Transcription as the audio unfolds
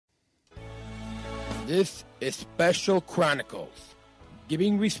This is Special Chronicles,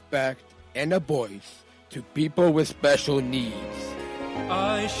 giving respect and a voice to people with special needs.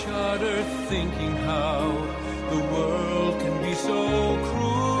 I shudder thinking how the world can be so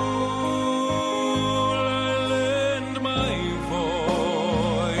cruel. I lend my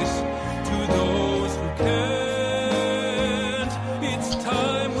voice to those who can't. It's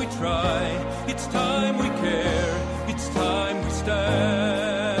time we try, it's time we care, it's time we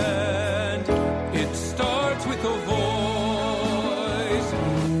stand. It starts with a voice.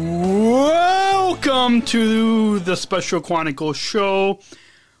 Welcome to the Special Chronicles show.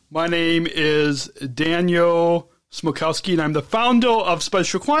 My name is Daniel Smrokowski, and I'm the founder of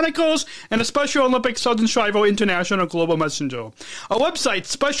Special Chronicles and the Special Olympics Southern Striver International Global Messenger. Our website,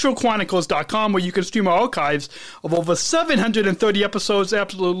 specialchronicles.com, where you can stream our archives of over 730 episodes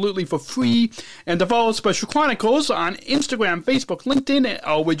absolutely for free, and to follow Special Chronicles on Instagram, Facebook, LinkedIn,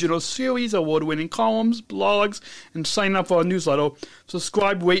 our original series, award-winning columns, blogs, and sign up for our newsletter.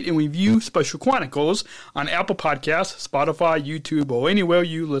 Subscribe, rate, and review Special Chronicles on Apple Podcasts, Spotify, YouTube, or anywhere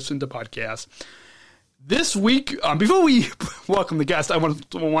you listen to podcasts. This week, before we welcome the guest, I want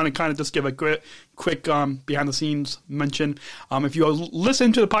to kind of just give a quick behind-the-scenes mention. If you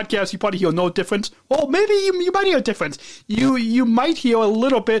listen to the podcast, you probably hear no difference. Well, maybe you might hear a difference. You might hear a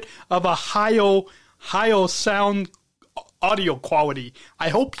little bit of a higher sound audio quality. I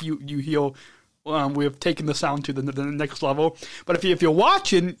hope you hear we've taken the sound to the next level. But if you're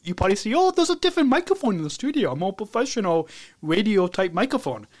watching, you probably see, oh, there's a different microphone in the studio, a more professional radio-type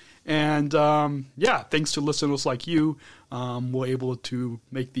microphone. And, thanks to listeners like you, we're able to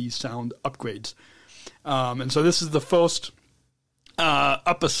make these sound upgrades. And so this is the first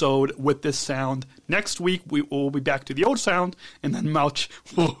episode with this sound. Next week, we will be back to the old sound, and then March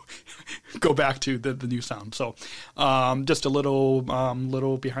will go back to the new sound. So just a little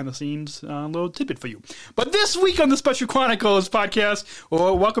behind-the-scenes little tidbit for you. But this week on the Special Chronicles podcast,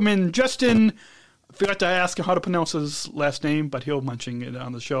 we're welcoming Justin. I forgot to ask him how to pronounce his last name, but he'll mention it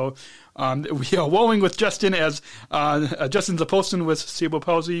on the show. We are rolling with Justin as Justin's a person with Cerebral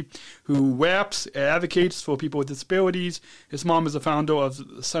Palsy who raps, advocates for people with disabilities. His mom is the founder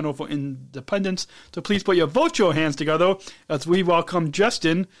of the Center for Independence. So please put your virtual hands together as we welcome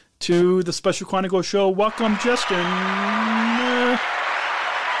Justin to the Special Chronicles show. Welcome, Justin.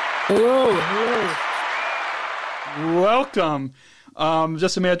 Hello. Welcome.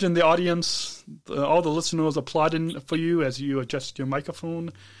 Just imagine the audience, all the listeners applauding for you as you adjust your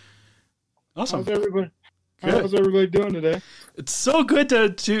microphone. Awesome. How's everybody doing today? It's so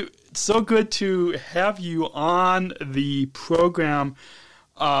good to have you on the program.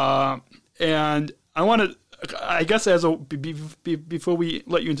 And I want to, I guess, before we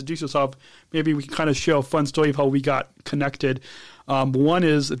let you introduce yourself, maybe we can kind of share a fun story of how we got connected. One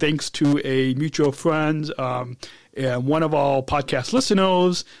is thanks to a mutual friend, and one of our podcast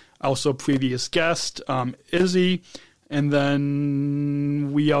listeners, also previous guest, Izzy, and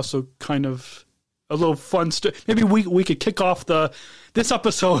then we also kind of a little fun story. Maybe we could kick off this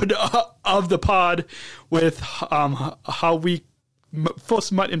episode of the pod with how we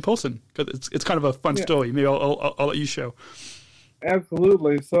first met in person, because it's kind of a fun story. Maybe I'll let you show.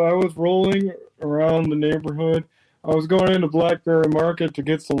 Absolutely. So I was rolling around the neighborhood. I was going into Blackberry Market to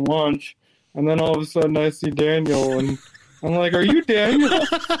get some lunch, and then all of a sudden I see Daniel, and I'm like, "Are you Daniel?" And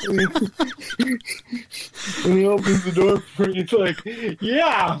he opens the door for me. He's like,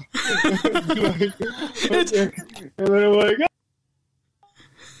 "Yeah." And then I'm like,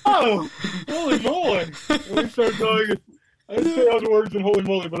 "Oh, holy moly!" And we start talking. I didn't say other words than holy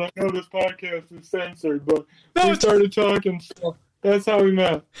moly, but I know this podcast is censored. But we started talking, so that's how we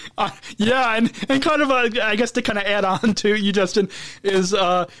met. And kind of, I guess to kind of add on to you, Justin, is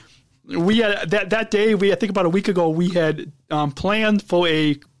we had that day, I think about a week ago, we had planned for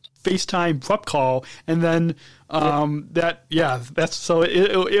a FaceTime prep call, and then that's so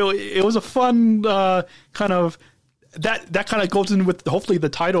it was a fun kind of that kind of goes in with hopefully the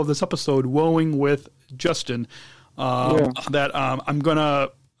title of this episode, Rolling with Justin. That I'm gonna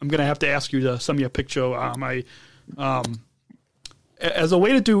have to ask you to send me a picture. As a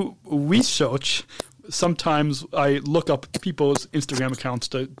way to do research, sometimes I look up people's Instagram accounts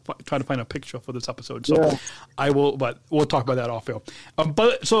to try to find a picture for this episode. So I will, but we'll talk about that off air.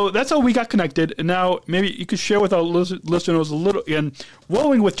 But so that's how we got connected. And now maybe you could share with our listeners a little. And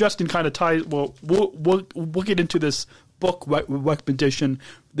Rolling with Justin kind of ties. Well, we'll get into this book recommendation.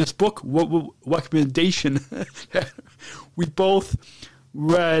 This book recommendation. we both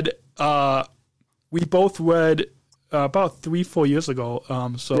read. About 3-4 years ago.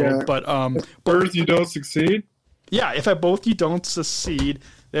 Birth You Don't Succeed? Yeah, if at both you don't succeed,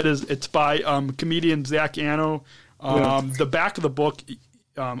 It's by comedian Zach Anno. The back of the book,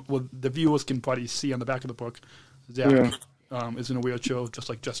 well, the viewers can probably see on the back of the book, Zach is in a wheelchair, just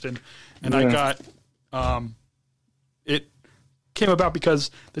like Justin. And I got, it came about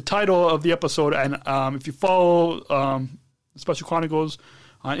because the title of the episode, and if you follow Special Chronicles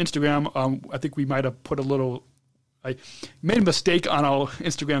on Instagram, I think we might have put I made a mistake on our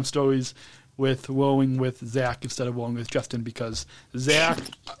Instagram stories with rolling with Zach instead of rolling with Justin, because Zach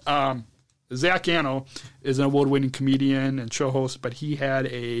Anno is an award-winning comedian and show host, but he had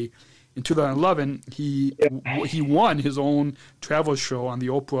in 2011, he won his own travel show on the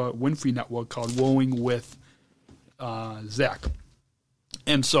Oprah Winfrey Network called Rolling with Zach.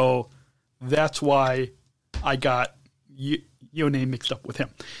 And so that's why I got your name mixed up with him.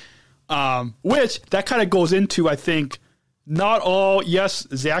 Which that kind of goes into, I think, not all. Yes,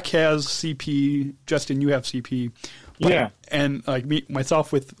 Zach has CP. Justin, you have CP. But, and like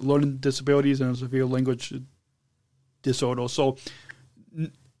myself with learning disabilities and severe language disorder. So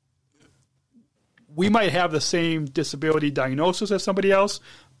we might have the same disability diagnosis as somebody else,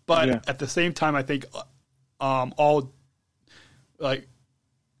 but at the same time, I think no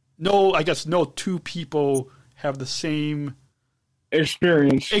two people have the same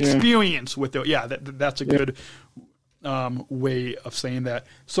experience with it. Yeah, that's a good way of saying that.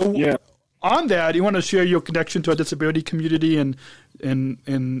 So on that, you want to share your connection to a disability community and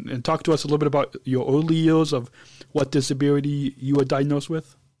talk to us a little bit about your early years of what disability you were diagnosed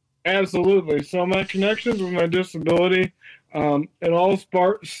with? Absolutely. So my connections with my disability, it all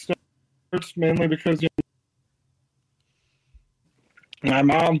starts mainly because my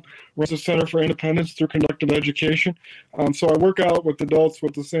mom runs a Center for Independence through Conductive Education. So I work out with adults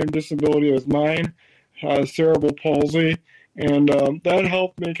with the same disability as mine, Cerebral Palsy, and that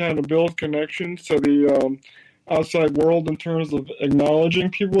helped me kind of build connections to the outside world in terms of acknowledging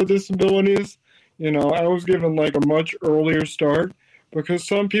people with disabilities. You know, I was given like a much earlier start because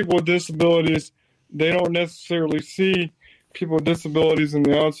some people with disabilities, they don't necessarily see people with disabilities in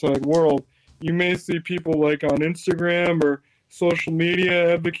the outside world. You may see people like on Instagram or social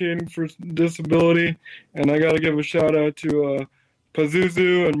media advocating for disability, and I got to give a shout out to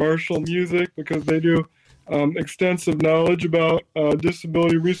Pazuzu and Marshall Music because they do extensive knowledge about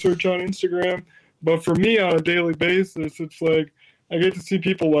disability research on Instagram. But for me, on a daily basis, it's like I get to see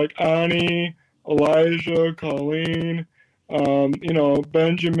people like Ani, Elijah, Colleen,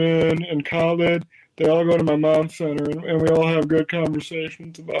 Benjamin, and Khaled. They all go to my mom's center, and we all have good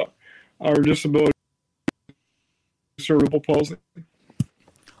conversations about our disability. Cerebral palsy.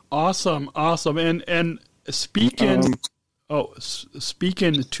 Awesome. And speaking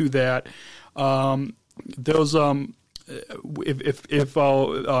to that, those if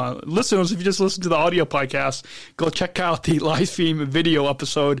listeners, if you just listen to the audio podcast, go check out the live stream video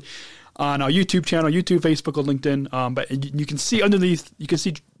episode on our YouTube channel, YouTube, Facebook, or LinkedIn. But you can see underneath, you can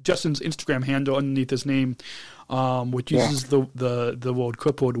see Justin's Instagram handle underneath his name, which uses the word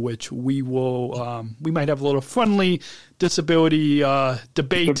crippled, which we might have a little friendly disability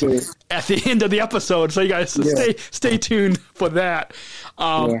debate at the end of the episode. So you guys stay tuned for that.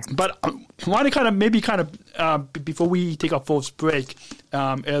 But I want to kind of before we take our first break,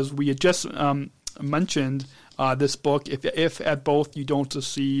 as we had just mentioned, this book, if at both you don't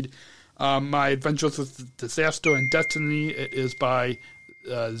succeed, My Adventures with Disaster and Destiny, it is by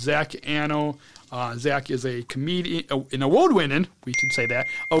Zach Anno. Zach is a comedian, an award-winning, we should say that,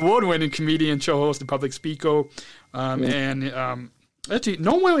 award-winning comedian, show host, and public speaker. And actually,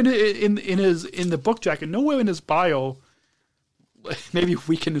 nowhere in the book jacket, nowhere in his bio, maybe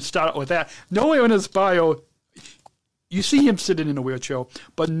we can start with that. Nowhere in his bio, you see him sitting in a wheelchair,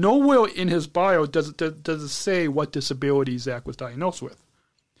 but nowhere in his bio does it say what disability Zach was diagnosed with.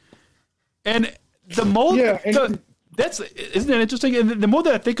 And the most, isn't it interesting? And the more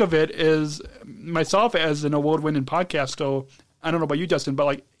that I think of it is myself as an award-winning podcaster. I don't know about you, Justin, but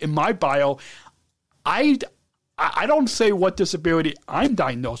like in my bio, I don't say what disability I'm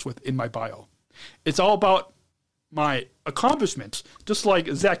diagnosed with in my bio. It's all about my accomplishments, just like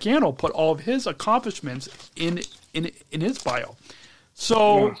Zach Anno put all of his accomplishments in his bio.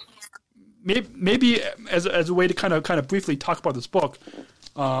 So maybe as a way to kind of briefly talk about this book,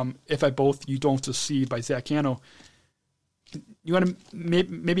 if at both you don't succeed by Zach Anno, you want to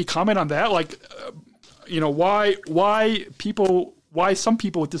maybe comment on that, like why some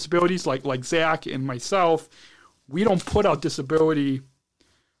people with disabilities like Zach and myself, we don't put our disability.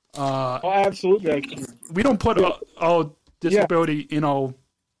 Absolutely, I can. We don't put our disability in our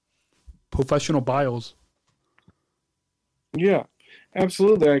professional bios. Yeah,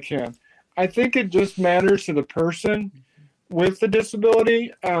 absolutely, I can. I think it just matters to the person with a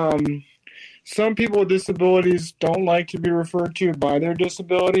disability. Some people with disabilities don't like to be referred to by their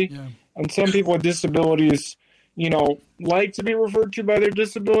disability. Yeah. And some people with disabilities, like to be referred to by their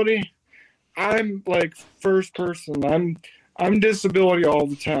disability. I'm like first person. I'm disability all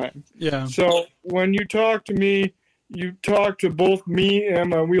the time. Yeah. So when you talk to me, you talk to both me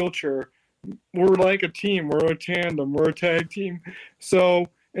and my wheelchair. We're like a team. We're a tandem. We're a tag team. So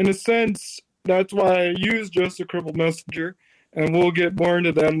in a sense, that's why I use just a crippled messenger. And we'll get more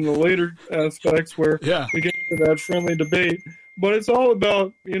into that in the later aspects where we get into that friendly debate. But it's all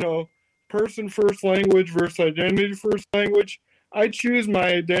about, person first language versus identity first language. I choose my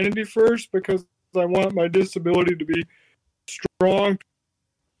identity first because I want my disability to be strong.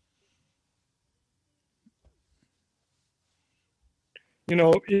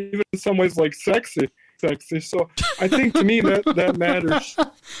 Even in some ways like sexy. So I think to me that matters.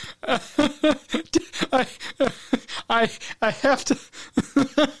 I have to.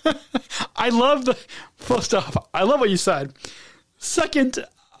 I love first off, I love what you said. Second,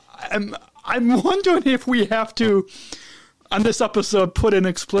 I'm wondering if we have to on this episode put an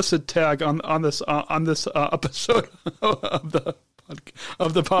explicit tag on this episode of the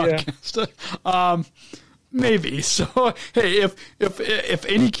podcast. Yeah. Maybe. So hey, if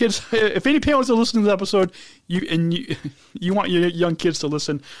any kids, if any parents are listening to this episode, you want your young kids to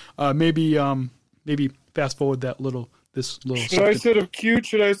listen, maybe fast forward this little. Should I say cute?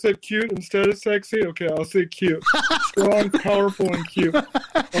 Should I say cute instead of sexy? Okay, I'll say cute. Strong, powerful, and cute.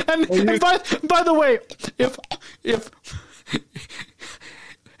 And by the way, if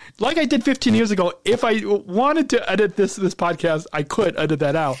like I did 15 years ago, if I wanted to edit this podcast, I could edit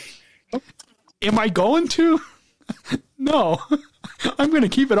that out. Am I going to? No. I'm going to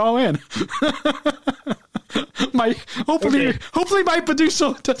keep it all in. Hopefully my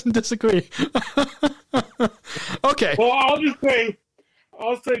producer doesn't disagree. Okay. Well,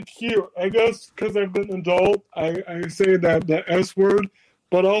 I'll say cute. I guess because I've been an adult, I say that the S word,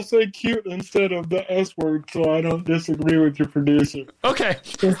 but I'll say cute instead of the S word so I don't disagree with your producer. Okay.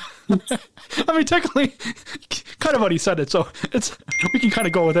 I mean, technically, kind of already said it, so we can kind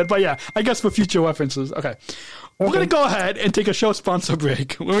of go with it. But yeah, I guess for future references. Okay. We're going to go ahead and take a show sponsor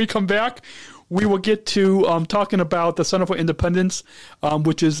break. When we come back, we will get to talking about the Center for Independence,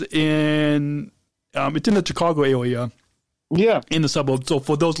 which is it's in the Chicago area. Yeah. In the suburbs. So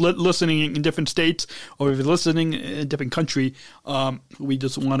for those listening in different states or if you're listening in a different country, we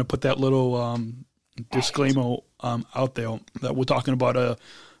just want to put that little disclaimer out there that we're talking about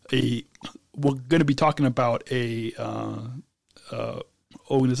we're going to be talking about a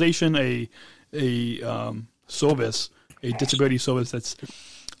organization, a service, a disability service that's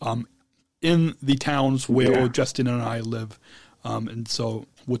in the towns where Justin and I live. And so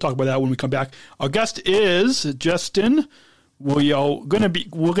we'll talk about that when we come back. Our guest is Justin. We're going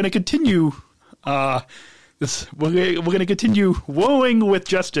to continue this. We're going to continue wooing with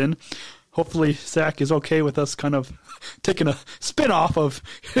Justin. Hopefully, Zach is okay with us kind of taking a spin off of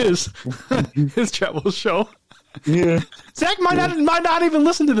his travel show. Yeah, Zach might not even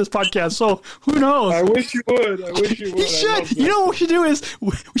listen to this podcast, so who knows? I wish you would. He should. You know what we should do is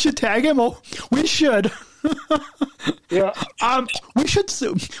we should tag him. Oh, we should. Yeah. We should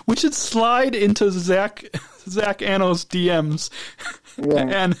slide into Zach Anno's DMs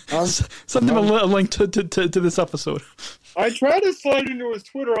and send him a link to this episode. I try to slide into his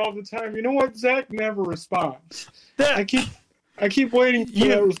Twitter all the time. You know what? Zach never responds. I keep waiting for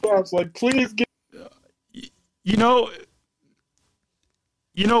that response. Like, please get. You know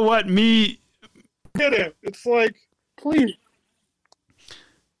what? Me. Get it. It's like, please.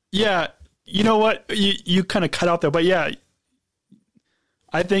 Yeah. You know what? You kind of cut out there, but yeah.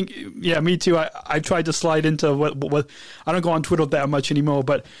 I think, me too. I tried to slide into what I don't go on Twitter that much anymore,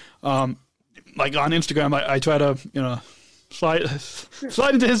 but like on Instagram, I try to slide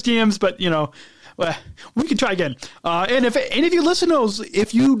into his DMs, but we can try again. And if any of you listeners,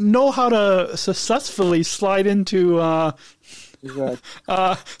 if you know how to successfully slide into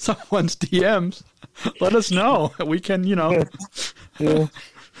someone's DMs, let us know. We can, Yeah.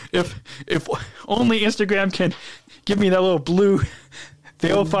 If only Instagram can give me that little blue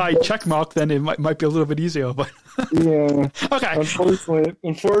verified check mark, then it might be a little bit easier. But yeah. Okay.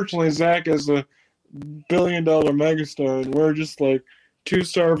 Unfortunately, Zach is a billion-dollar megastar, and we're just like two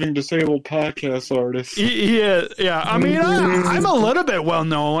starving disabled podcast artists. Yeah. I mean, I'm a little bit well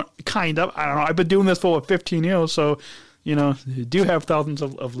known, kind of. I don't know. I've been doing this for 15 years, so you do have thousands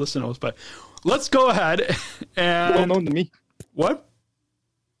of listeners. But let's go ahead and well known to me. What?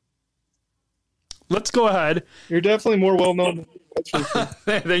 Let's go ahead. You're definitely more well known than me. That's for sure.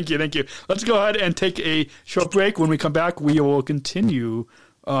 Thank you. Let's go ahead and take a short break. When we come back, we will continue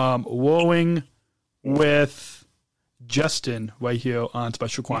rolling with Justin right here on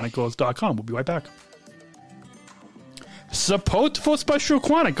SpecialChronicles.com. We'll be right back. Support for Special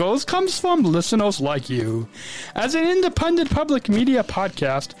Chronicles comes from listeners like you. As an independent public media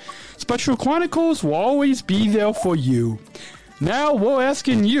podcast, Special Chronicles will always be there for you. Now we're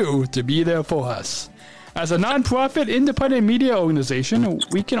asking you to be there for us. As a non-profit independent media organization,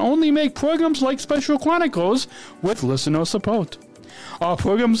 we can only make programs like Special Chronicles with listener support. Our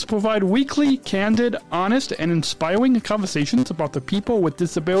programs provide weekly, candid, honest, and inspiring conversations about the people with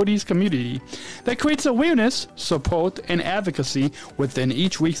disabilities community that creates awareness, support, and advocacy within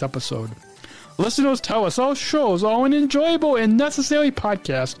each week's episode. Listeners tell us our shows are an enjoyable and necessary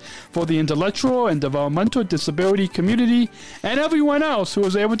podcast for the intellectual and developmental disability community and everyone else who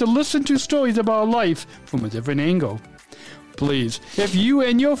is able to listen to stories about life from a different angle. Please, if you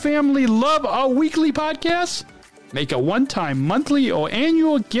and your family love our weekly podcasts, make a one-time, monthly, or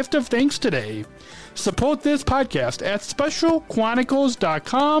annual gift of thanks today. Support this podcast at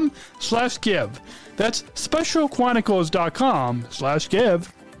specialchronicles.com/give. That's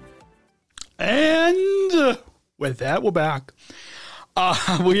specialchronicles.com/give. And with that, we're back.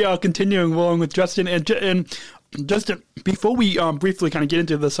 We are continuing rolling with Justin. And Justin, before we briefly kind of get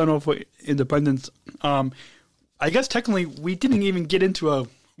into the Center for Independence, I guess technically we didn't even get into a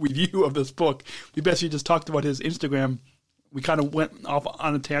review of this book. We basically just talked about his Instagram. We kind of went off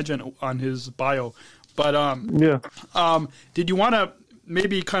on a tangent on his bio. But did you want to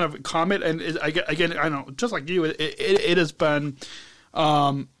maybe kind of comment? And again, I know, just like you, it has been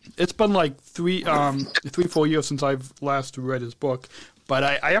it's been like 3-4 years since I've last read his book. But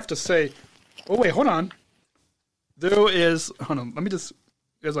I have to say, oh wait, hold on. Hold on. Let me just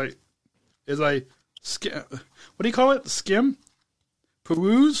as I skim. What do you call it?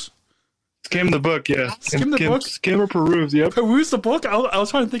 Peruse? Skim the book, yeah. Skim the book? Skim or peruse, yep. Peruse the book? I was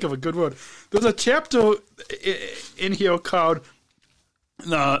trying to think of a good word. There's a chapter in here called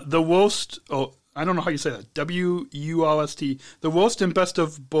The Worst, I don't know how you say that, WURST, The Worst and Best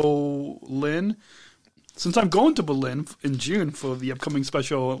of Berlin. Since I'm going to Berlin in June for the upcoming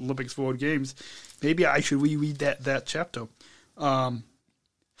Special Olympics World Games, maybe I should reread that chapter.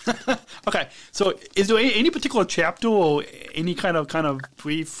 Okay, so is there any particular chapter or any kind of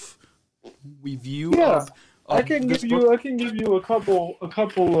brief review? Yeah, of I can this give book? you. I can give you a couple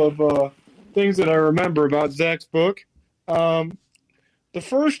of things that I remember about Zach's book. The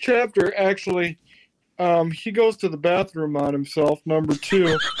first chapter, actually, he goes to the bathroom on himself. Number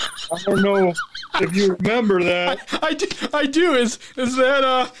 2, I don't know if you remember that. I do. Is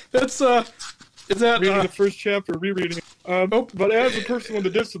that reading the first chapter, rereading it. But as a person with a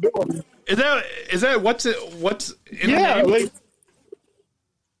disability, is that what's in the name? like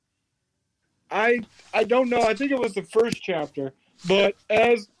I don't know. I think it was the first chapter. But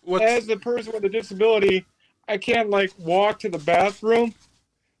as a person with a disability, I can't like walk to the bathroom,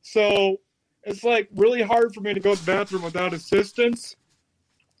 so it's like really hard for me to go to the bathroom without assistance.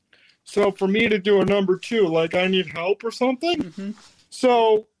 So for me to do a number 2, like I need help or something. Mm-hmm.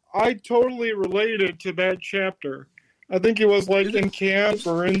 So I totally related to that chapter. I think it was like in camp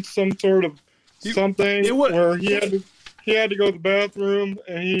or in some sort of something where he had to go to the bathroom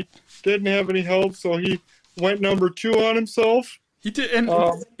and he didn't have any help, so he went number 2 on himself. He did, and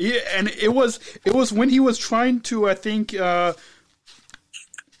it was when he was trying to, I think,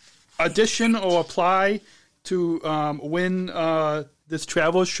 audition or apply to win this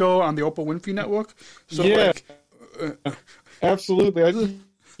travel show on the Oprah Winfrey Network. So absolutely.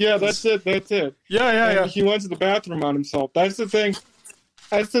 Yeah, that's it. Yeah. He went to the bathroom on himself. That's the thing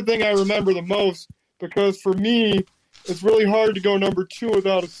I remember the most, because for me, it's really hard to go number 2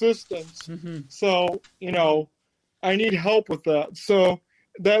 without assistance. Mm-hmm. So, I need help with that. So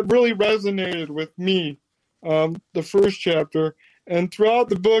that really resonated with me, the first chapter. And throughout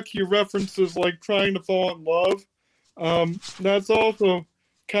the book, he references like trying to fall in love. That's also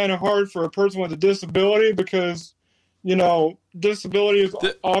kind of hard for a person with a disability because, disability is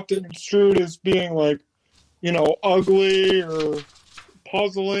often construed as being like, ugly or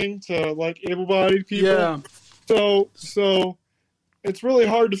puzzling to like able-bodied people. Yeah. So it's really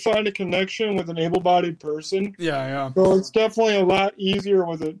hard to find a connection with an able-bodied person. Yeah. So it's definitely a lot easier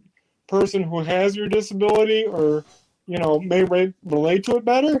with a person who has your disability or, may relate to it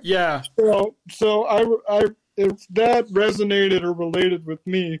better. Yeah. So if that resonated or related with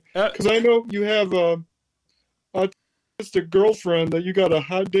me, because I know you have a girlfriend that you got a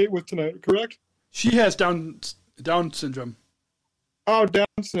hot date with tonight, correct? She has Down syndrome. Oh, Down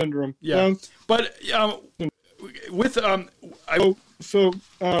syndrome. Yeah. But with I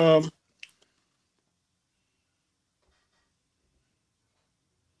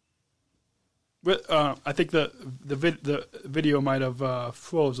think the video might have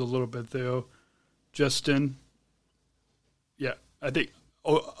froze a little bit there, Justin. Yeah, I think.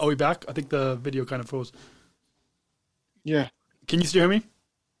 Oh, are we back? I think the video kind of froze. Yeah. Can you still hear me?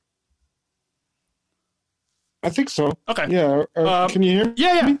 I think so. Okay. Yeah. Can you hear me?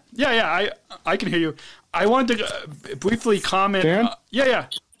 Yeah. I can hear you. I wanted to briefly comment. Dan? Yeah.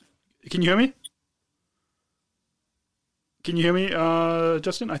 Can you hear me? Can you hear me,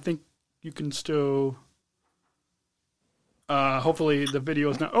 Justin? I think you can still. Hopefully the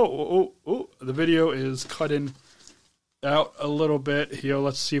video is not. Oh! The video is cutting out a little bit here.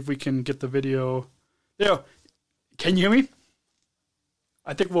 Let's see if we can get the video. There. Can you hear me?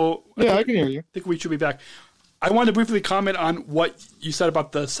 I think we'll. Yeah, I can hear you. I think we should be back. I want to briefly comment on what you said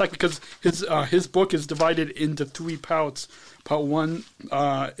about the second, because his book is divided into 3 parts. Part 1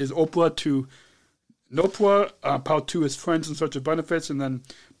 is Oprah to Nopra. Part 2 is Friends in Search of Benefits, and then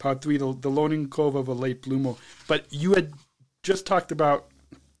Part 3, the Learning Curve of a Late Bloomer. But you had just talked about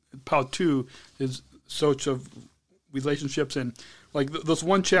Part 2 is Search of Relationships, and like there's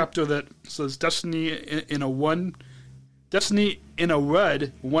one chapter that says Destiny in a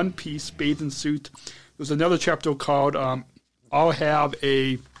red one-piece bathing suit. There's another chapter called I'll Have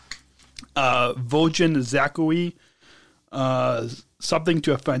a Virgin Zachary, Something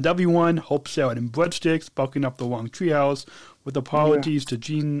to Offend Everyone, Hope Salad and Breadsticks, Bucking Up the Wrong Treehouse, with apologies to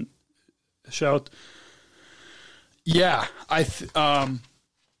Gene Shout. Yeah,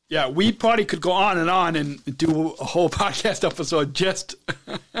 we probably could go on and do a whole podcast episode just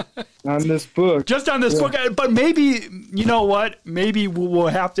on this book. Just on this book. But maybe, you know what? Maybe we'll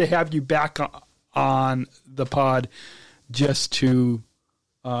have to have you back on the pod just to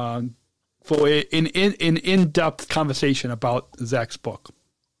for an in-depth conversation about Zach's book.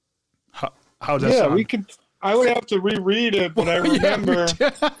 How does that sound? We could. I would have to reread it, but I remember.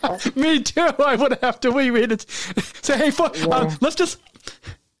 Me too. I would have to reread it. Say, hey, let's just.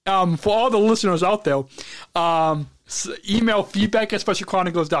 For all the listeners out there, email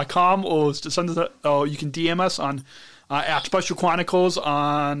feedback@specialchronicles.com or send us or you can DM us on at Special Chronicles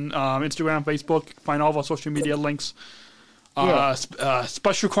on Instagram, Facebook. Find all of our social media links.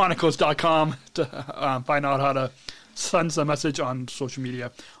 Specialchronicles.com to find out how to send us a message on social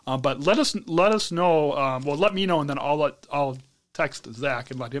media. But let us know. Let me know, and then I'll text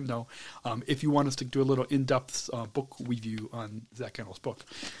Zach and let him know if you want us to do a little in-depth book review on Zach Kennel's book.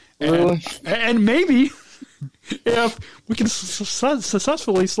 And maybe if we can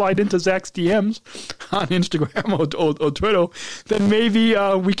successfully slide into Zach's DMs on Instagram or Twitter, then maybe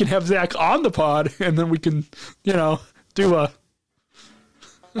we can have Zach on the pod, and then we can, do a...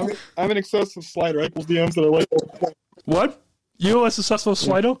 I'm an excessive slider. I pull DMs that I like. What? You a successful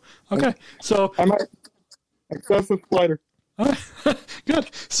slider? Okay, so... I'm an excessive slider. Good.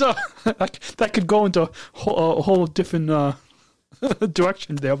 So that could go into a whole different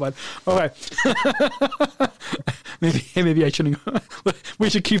direction there, but all right. maybe I shouldn't.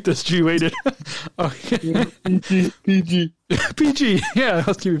 We should keep this G-rated. Okay. PG. Yeah,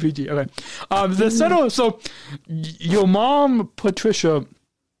 let's keep it PG. Okay. The Center. So your mom, Patricia,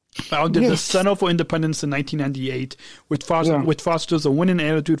 founded the Center for Independence in 1998, which fosters a winning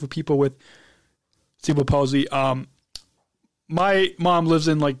attitude for people with cerebral palsy. My mom lives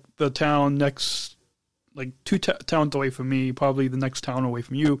in the town next, 2 towns away from me, probably the next town away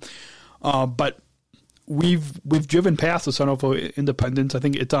from you. But we've driven past the Center for Independence. I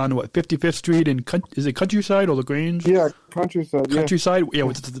think it's on 55th Street in is it Countryside or LaGrange? Yeah, Countryside. Countryside. Yeah,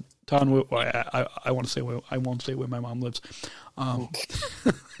 which is the town where I want to say where I won't say where my mom lives.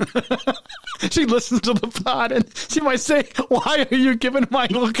 She listens to the pod and she might say, "Why are you giving my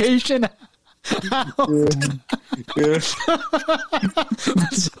location?" Let's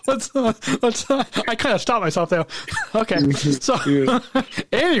I kind of stopped myself there. Okay, so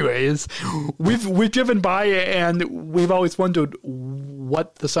anyways, we've driven by and we've always wondered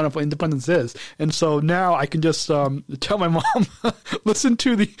what the Center for Independence is, and so now I can just tell my mom, listen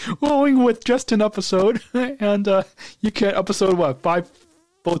to the Rolling with Justin episode, and you can episode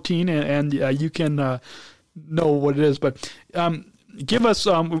 514, and you can know what it is, but give us,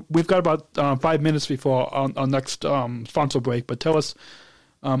 we've got about 5 minutes before our next sponsor break, but tell us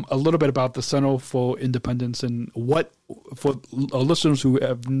a little bit about the Center for Independence and what, for our listeners who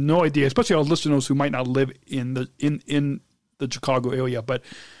have no idea, especially our listeners who might not live in the Chicago area, but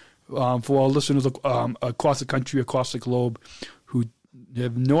for our listeners across the country, across the globe, who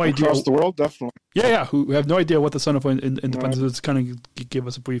have no idea. Across the world, definitely. Yeah, who have no idea what the Center for Independence is, kind of give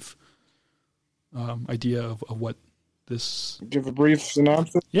us a brief. idea of what this... Give a brief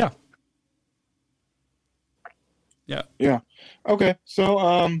synopsis? Yeah. Okay,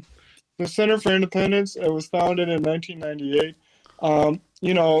 so the Center for Independence, it was founded in 1998.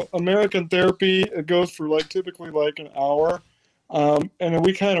 American therapy, it goes for typically an hour, and then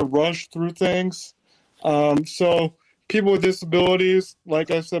we kind of rush through things. So people with disabilities,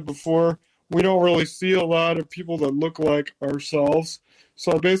 like I said before, we don't really see a lot of people that look like ourselves.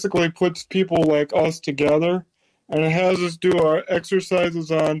 So it basically puts people like us together, and it has us do our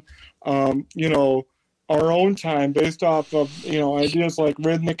exercises on, our own time based off of, ideas like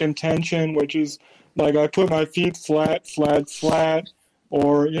rhythmic intention, which is like I put my feet flat, flat, flat,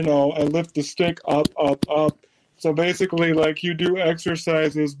 or, I lift the stick up, up, up. So basically, you do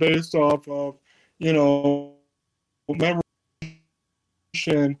exercises based off of, memorization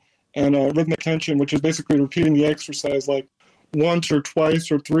and rhythmic tension, which is basically repeating the exercise once or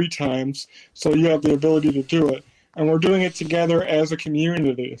twice or three times, so you have the ability to do it. And we're doing it together as a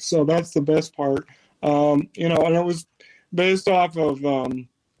community. So that's the best part. And it was based off of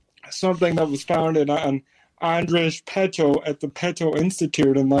something that was founded on Andrzej Peto at the Peto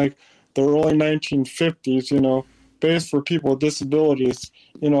Institute in the early 1950s, based for people with disabilities,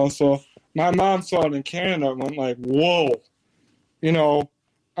 so my mom saw it in Canada and went whoa,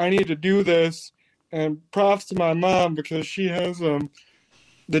 I need to do this. And props to my mom because she has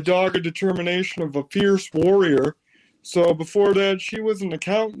the dogged determination of a fierce warrior. So before that, she was an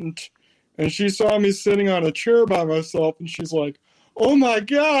accountant, and she saw me sitting on a chair by myself, and she's like, "Oh my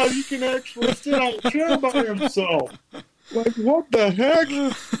God, he can actually sit on a chair by himself! What the heck?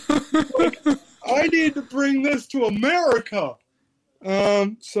 I need to bring this to America."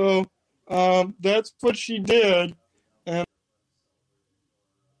 So that's what she did, and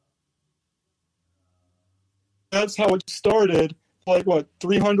that's how it started.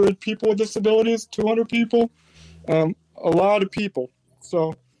 300 people with disabilities, 200 people, a lot of people.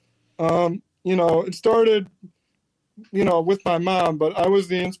 So, it started, with my mom, but I was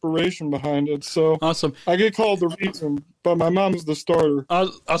the inspiration behind it. So awesome. I get called the reason, but my mom is the starter.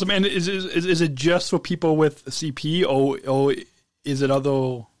 Awesome. And is it just for people with CP, or is it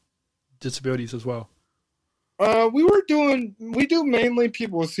other disabilities as well? We do mainly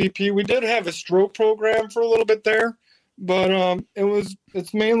people with CP. We did have a stroke program for a little bit there, but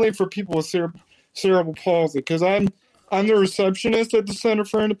it's mainly for people with cerebral palsy, because I'm the receptionist at the Center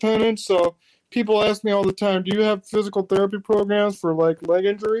for Independence. So people ask me all the time, "Do you have physical therapy programs for leg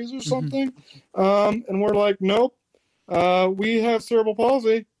injuries or something?" And we're like, "Nope, we have cerebral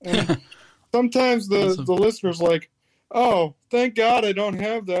palsy." And sometimes the listeners "Oh, thank God I don't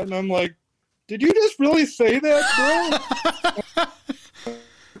have that," and I'm like, "Did you just really say that, bro?"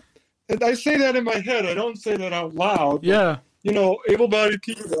 And I say that in my head. I don't say that out loud. Yeah. Able-bodied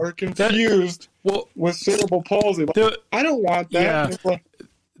people are confused with cerebral palsy. I don't want that.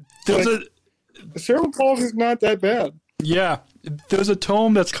 Yeah. Cerebral palsy is not that bad. Yeah. There's a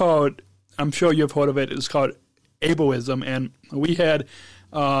tome that's called, I'm sure you've heard of it, it's called Ableism, and we had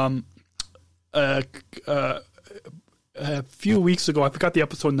a few weeks ago, I forgot the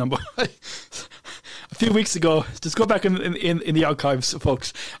episode number. A few weeks ago, just go back in the archives,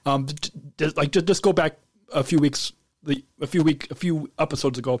 folks. Just go back a few weeks, a few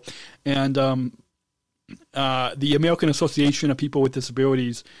episodes ago, and the American Association of People with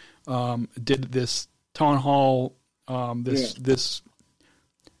Disabilities did this town hall, this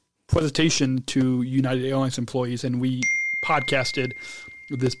presentation to United Airlines employees, and we podcasted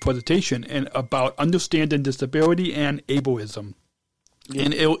this presentation and about understanding disability and ableism. Yeah.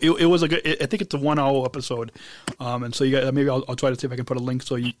 And it was I think it's a 1 hour episode. And so maybe I'll try to see if I can put a link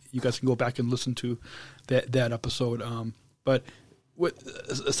so you guys can go back and listen to that episode. But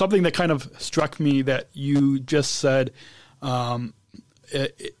something that kind of struck me that you just said,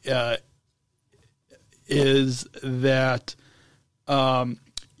 is that,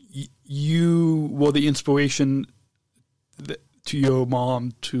 you were the inspiration to your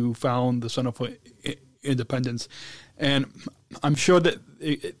mom to found the Center for Independence. And I'm sure that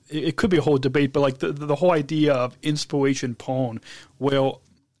it could be a whole debate, but the whole idea of inspiration porn, well,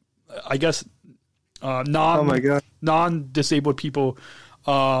 I guess non-disabled people,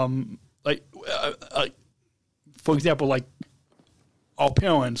 for example, our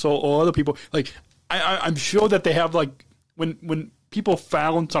parents or other people, I'm sure that they have when people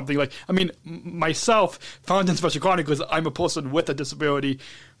found something myself found in Special Chronicles, I'm a person with a disability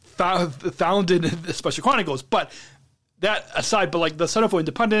founded in the Special Chronicles, but that aside, but the Center for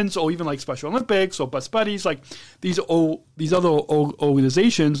Independence or even Special Olympics or Best Buddies, these other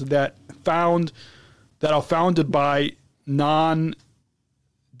organizations that are founded by non-disabled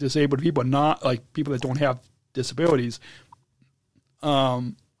disabled people, not like people that don't have disabilities.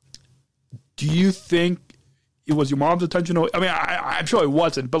 Do you think it was your mom's attention? I mean, I'm sure it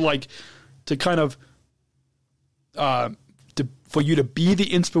wasn't, but like to kind of for you to be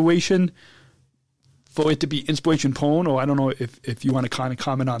the inspiration, for it to be inspiration porn, or I don't know if you want to kind of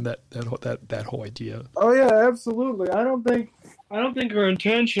comment on that whole idea. Oh yeah, absolutely. I don't think her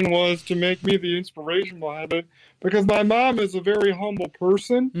intention was to make me the inspiration behind it, because my mom is a very humble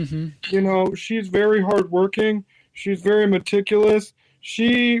person. Mm-hmm. You know, she's very hardworking. She's very meticulous.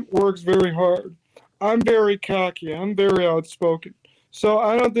 She works very hard. I'm very cocky. I'm very outspoken. So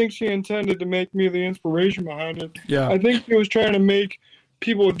I don't think she intended to make me the inspiration behind it. Yeah. I think she was trying to make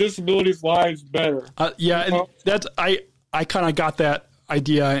people with disabilities' lives better. Yeah, You know? that's I kind of got that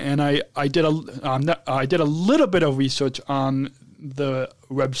idea, and I did a little bit of research on the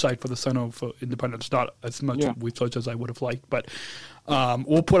website for the Center for Independence, not as much research as I would have liked, but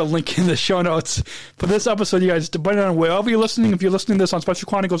we'll put a link in the show notes for this episode, you guys, depending on wherever you're listening. If you're listening to this on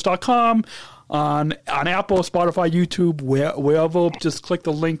specialchronicles.com, on Apple, Spotify, YouTube, wherever, just click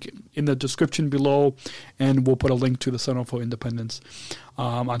the link in the description below, and we'll put a link to the Center for Independence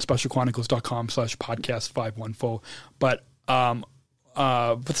on specialchronicles.com/podcast514. But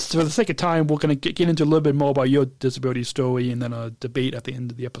for the sake of time, we're going to get into a little bit more about your disability story, and then a debate at the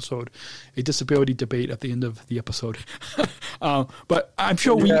end of the episode, a disability debate at the end of the episode. But I'm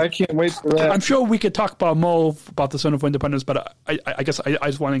sure I can't wait for that. I'm sure we could talk about more about the Center for Independence, but I guess I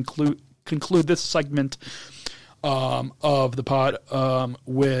just want to conclude this segment of the pod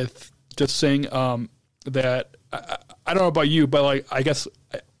with just saying that I don't know about you, but like I guess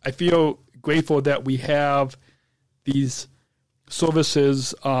I feel grateful that we have these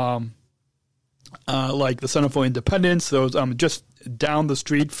services like the Center for Independence. Those just down the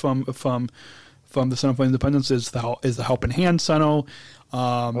street from the Center for Independence is the Helping Hand Center.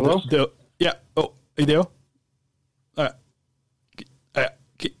 Hello? Yeah. Oh, are you there?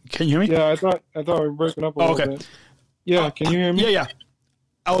 Can you hear me? Yeah, I thought we were breaking up a little bit. Yeah, can you hear me? Yeah.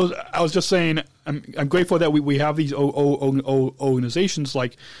 I was just saying I'm grateful that we have these organizations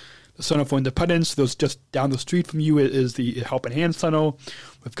like the Center for Independence. Those just down the street from you is the Helping Hand Center.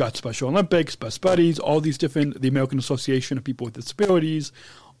 We've got Special Olympics, Best Buddies, all these different, the American Association of People with Disabilities,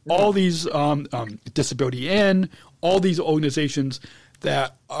 all these Disability In, all these organizations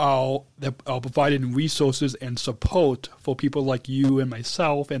that are providing resources and support for people like you and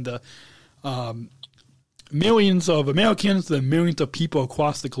myself and the millions of Americans, the millions of people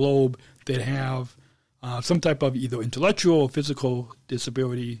across the globe that have some type of either intellectual or physical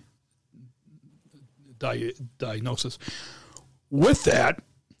disability diagnosis. With that,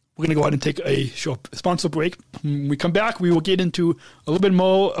 we're going to go ahead and take a short sponsor break. When we come back, we will get into a little bit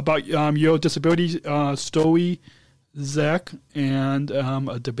more about your disability story, Zach, and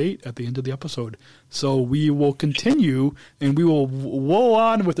a debate at the end of the episode. So we will continue, and we will roll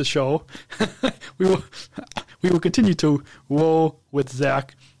on with the show. we will continue to roll with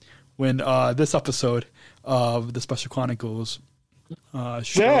Zach when this episode of the Special Chronicles show.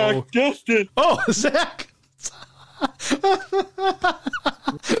 Zach, Justin. Oh, Zach.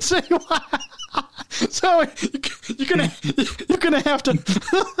 Say what? So you're gonna have to.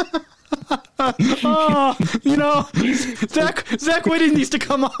 Zach Whitty needs to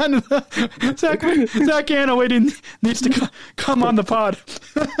come on. Zach Anna Whitty needs to come on the pod.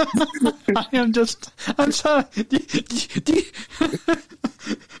 I'm sorry.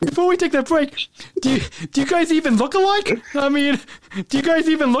 Before we take that break, do you guys even look alike? I mean, do you guys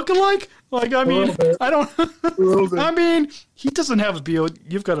even look alike? Like, I mean, I don't. I mean, he doesn't have a beard.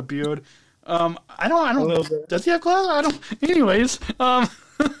 You've got a beard. I don't. Does he have glasses? I don't. Anyways,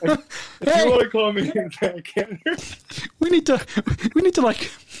 If you want to call me Zach Anna. we need to like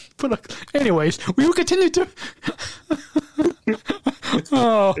put a. Anyways, we will continue to.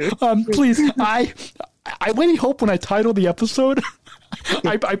 Please, I really hope when I title the episode,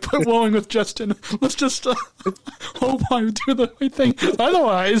 I put Rolling with Justin. Let's just hope I do the right thing.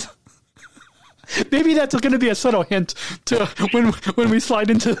 Otherwise, maybe that's going to be a subtle hint to when we slide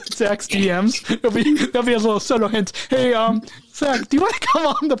into Zach's DMs. There'll be a little subtle hint. Hey, Zach, do you want to come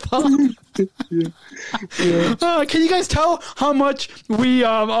on the pod? Yeah. Can you guys tell how much we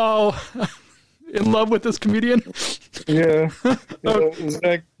are in love with this comedian? Yeah.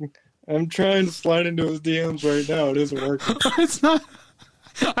 Zach, I'm trying to slide into his DMs right now. It isn't working. It's not.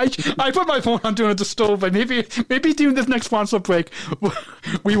 I put my phone on doing it at the stove, but maybe during this next sponsor break,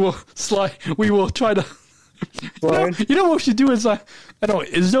 we will slide. We will try to. You know what we should do is I don't know.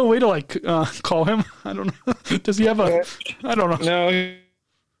 Is there a way to like call him? I don't know. Does he have a? I don't know.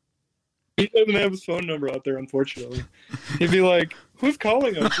 No, He doesn't have his phone number out there, unfortunately. He'd be like, "Who's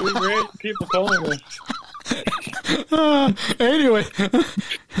calling us? Who's random people calling us?" Anyway,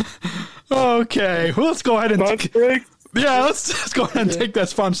 okay. Well, let's go ahead and Sponsor break. Yeah, let's go ahead and take that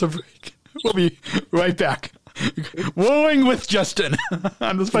sponsor break. We'll be right back. Wooing with Justin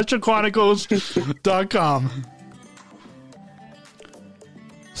on the SpecialChronicles.com.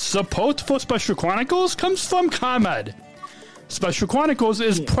 Support for Special Chronicles comes from ComEd. Special Chronicles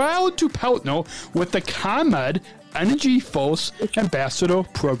is proud to partner with the ComEd Energy Force Ambassador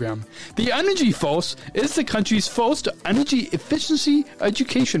Program. The Energy Force is the country's first energy efficiency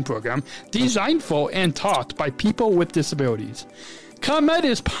education program designed for and taught by people with disabilities. ComEd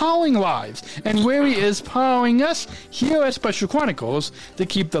is powering lives, and Wary is powering us here at Special Chronicles to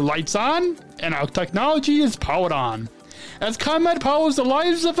keep the lights on and our technology is powered on. As ComEd powers the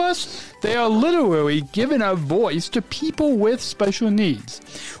lives of us, they are literally giving a voice to people with special needs.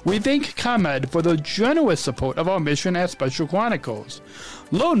 We thank ComEd for the generous support of our mission at Special Chronicles.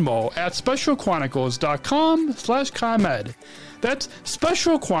 Learn more at specialchronicles.com/ComEd. That's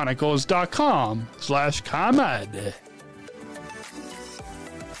specialchronicles.com/ComEd.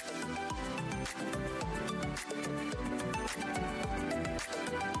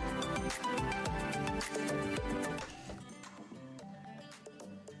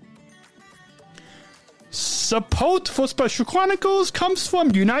 Support for Special Chronicles comes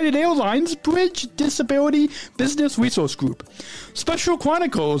from United Airlines Bridge Disability Business Resource Group. Special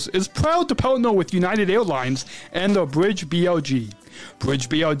Chronicles is proud to partner with United Airlines and the Bridge BLG. Bridge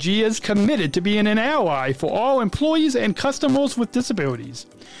BLG is committed to being an ally for all employees and customers with disabilities.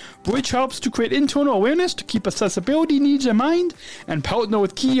 Bridge helps to create internal awareness to keep accessibility needs in mind and partner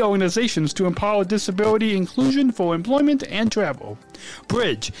with key organizations to empower disability inclusion for employment and travel.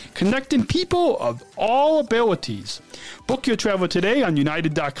 Bridge, connecting people of all abilities. Book your travel today on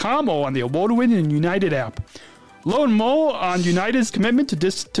United.com or on the award-winning United app. Learn more on United's commitment to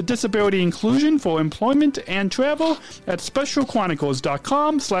disability inclusion for employment and travel at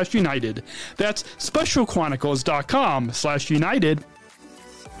specialchronicles.com/United. That's specialchronicles.com/United.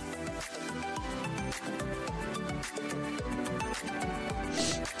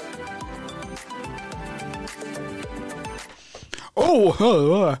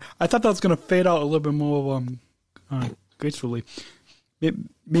 I thought that was going to fade out a little bit more gracefully.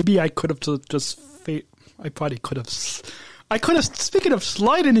 Maybe I could have just fade. I probably could have. Speaking of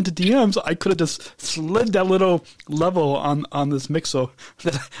sliding into DMs, I could have just slid that little level on this mixer,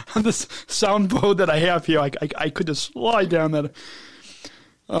 on this soundboard that I have here. I could just slide down that.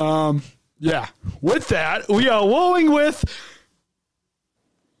 Yeah. With that, we are rolling with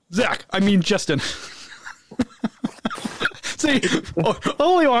Justin. See,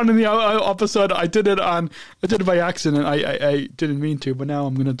 early on in the episode, I did it by accident. I didn't mean to, but now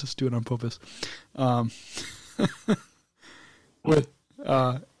I'm gonna just do it on purpose.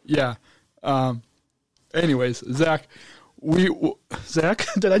 Anyways, Zach, Zach,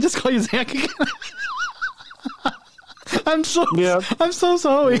 did I just call you Zach again? I'm so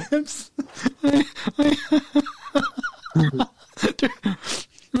sorry.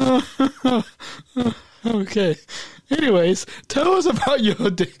 Okay. Anyways, tell us about your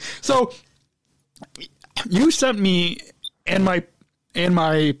day. So, you sent me and my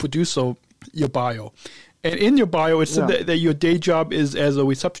producer your bio, and in your bio it said that your day job is as a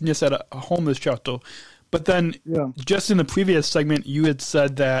receptionist at a homeless shelter. But then, just in the previous segment, you had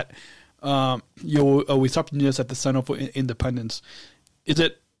said that you're a receptionist at the Center for Independence. Is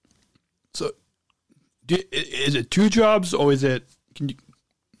it so? Is it two jobs, or is it? Do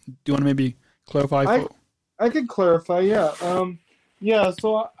you want to maybe clarify? I can clarify, yeah.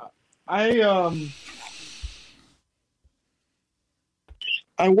 So I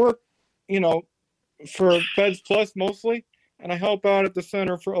work, for Feds Plus mostly, and I help out at the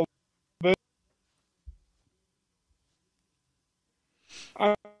center for a bit.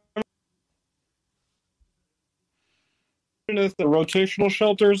 I'm the rotational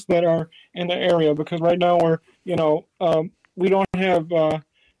shelters that are in the area, because right now we're, we don't have the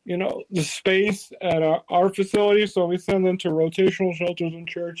space at our facility, so we send them to rotational shelters and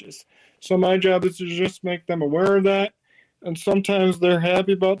churches. So my job is to just make them aware of that, and sometimes they're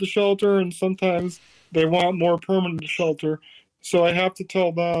happy about the shelter, and sometimes they want more permanent shelter. So I have to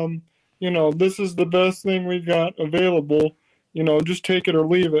tell them, this is the best thing we've got available, just take it or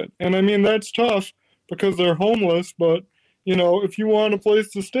leave it. And I mean, that's tough because they're homeless, but, if you want a place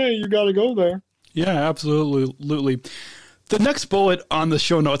to stay, you got to go there. Yeah, absolutely. the next bullet on the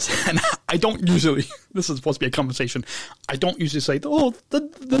show notes, and I don't usually, this is supposed to be a conversation, I don't usually say,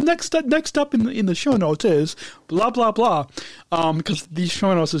 the next up in the show notes is blah, blah, blah, because these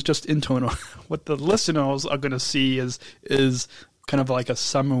show notes is just internal. What the listeners are going to see is kind of like a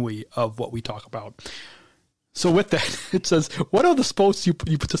summary of what we talk about. So with that, it says, what are the sports you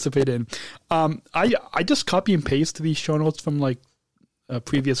participate in? I just copy and paste these show notes from like a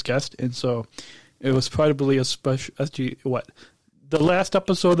previous guest, and so it was probably a special. The last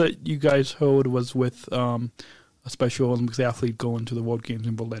episode that you guys heard was with a Special Olympics athlete going to the World Games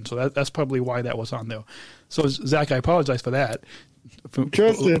in Berlin. So that's probably why that was on there. So Zach, I apologize for that.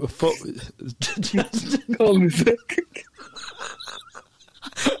 Justin, call me Zach.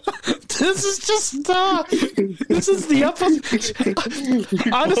 This is just, this is the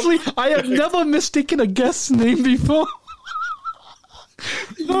episode. Honestly, I have never mistaken a guest's name before.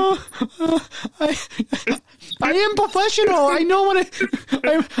 I am professional. I know what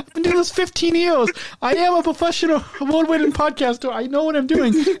I've been doing this 15 years. I am a professional award-winning podcaster. I know what I'm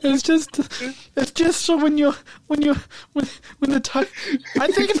doing. It's just so when the time. I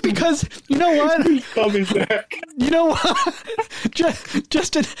think it's because you know what. Coming back. You know what,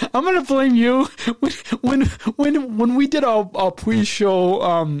 Justin. I'm gonna blame you. When we did our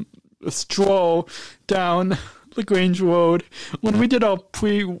pre-show stroll down LaGrange Road, when we did our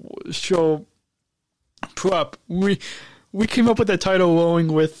pre-show prep, we came up with the title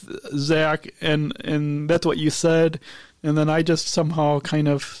 "Rolling with Zach," and that's what you said, and then I just somehow kind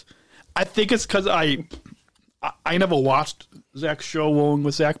of, I think it's because I never watched Zach's show "Rolling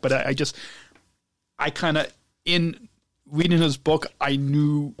with Zach," but I kind of, in reading his book, I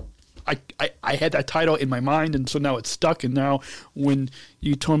knew I had that title in my mind, and so now it's stuck. And now when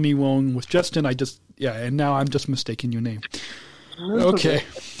you told me "Rolling with Justin," and now I'm just mistaking your name. Okay.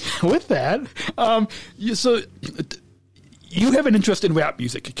 With that, so you have an interest in rap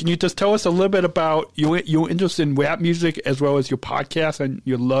music. Can you just tell us a little bit about your interest in rap music as well as your podcast and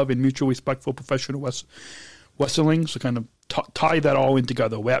your love and mutual respect for professional wrestling? So kind of tie that all in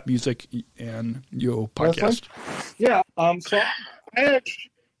together, rap music and your podcast. Yeah. So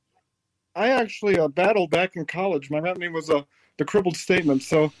I actually battled back in college. My rap name was the Crippled Statement.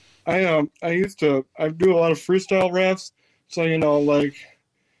 So I do a lot of freestyle raps. So,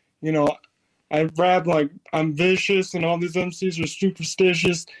 I rap like I'm vicious and all these MCs are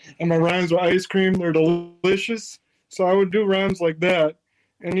superstitious and my rhymes are ice cream. They're delicious. So I would do rhymes like that.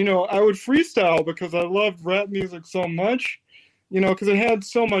 And, I would freestyle because I loved rap music so much, because it had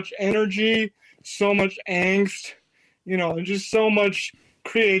so much energy, so much angst, and just so much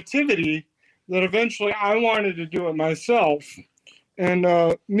creativity that eventually I wanted to do it myself. And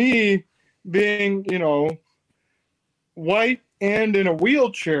me being, white and in a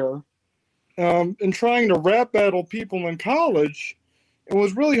wheelchair, and trying to rap battle people in college, it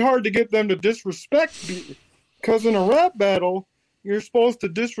was really hard to get them to disrespect me. Because in a rap battle, you're supposed to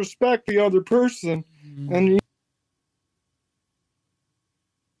disrespect the other person. Mm-hmm. And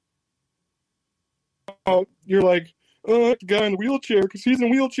you're like, oh, the guy in the wheelchair, because he's in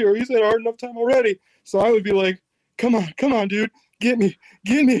a wheelchair. He's had a hard enough time already. So I would be like, come on, dude. Get me,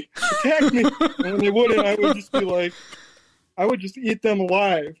 attack me. And when they wouldn't, I would just be like, I would just eat them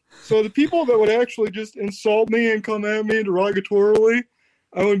alive. So the people that would actually just insult me and come at me derogatorily,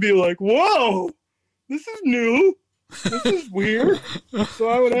 I would be like, whoa, this is new. This is weird. So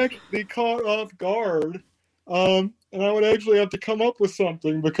I would actually be caught off guard. And I would actually have to come up with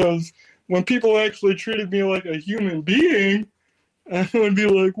something, because when people actually treated me like a human being, I would be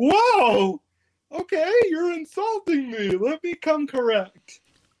like, whoa, okay, you're insulting me. Let me come correct.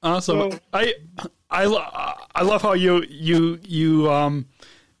 Awesome. So, I love how you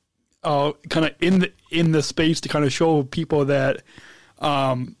kind of in the space to kind of show people that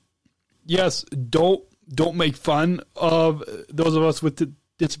yes, don't make fun of those of us with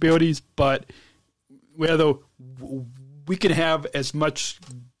disabilities, but whether we can have as much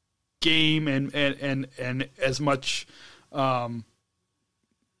game and as much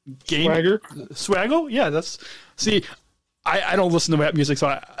game swagger. Yeah, I don't listen to rap music, so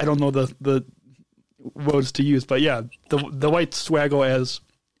I don't know the words to use, but yeah, the white swagger as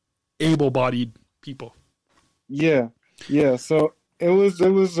able-bodied people. Yeah. So it was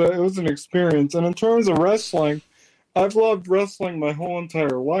an experience, and in terms of wrestling, I've loved wrestling my whole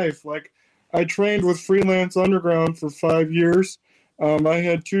entire life. Like, I trained with Freelance Underground for 5 years. I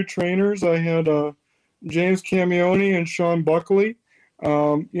had two trainers. I had James Camione and Sean Buckley.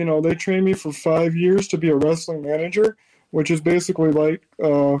 They trained me for 5 years to be a wrestling manager, which is basically like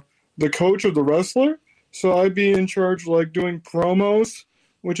the coach of the wrestler. So I'd be in charge, like, doing promos,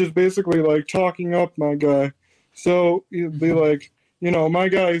 which is basically like talking up my guy. So you'd be like, my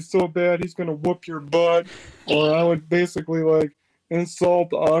guy is so bad, he's going to whoop your butt. Or I would basically like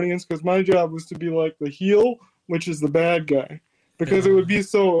insult the audience because my job was to be like the heel, which is the bad guy. Because it would be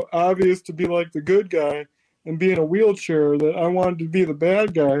so obvious to be like the good guy and be in a wheelchair that I wanted to be the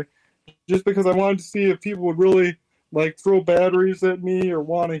bad guy just because I wanted to see if people would really like throw batteries at me or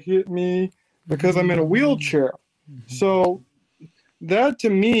want to hit me because I'm in a wheelchair. So that to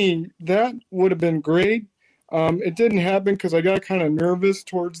me, that would have been great. It didn't happen because I got kind of nervous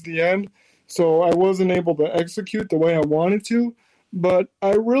towards the end. So I wasn't able to execute the way I wanted to. But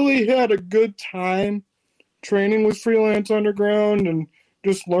I really had a good time training with Freelance Underground and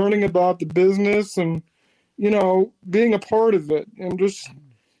just learning about the business and, being a part of it. And just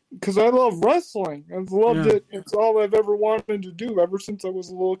because I love wrestling. I've loved it. It's all I've ever wanted to do ever since I was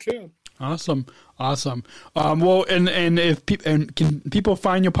a little kid. Awesome. Well, and can people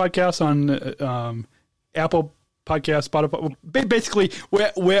find your podcast on Apple Podcast, Spotify, basically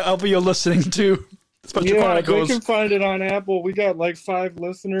wherever you're listening to Special Chronicles? They can find it on Apple. We got like 5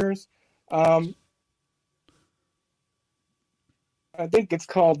 listeners. I think it's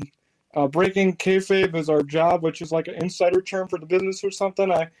called Breaking Kayfabe is Our Job, which is like an insider term for the business or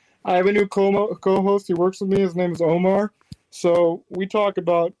something. I have a new co-host. He works with me. His name is Omar. So we talk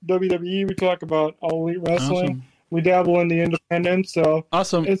about WWE. We talk about All Elite Wrestling. Awesome. We dabble in the independent. So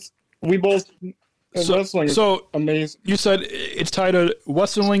awesome. Wrestling is amazing. You said it's titled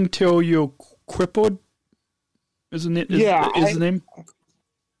Wrestling Till You're Crippled? Isn't it? Is the name?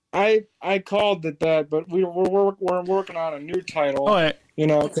 I called it that, but we're working on a new title. All right.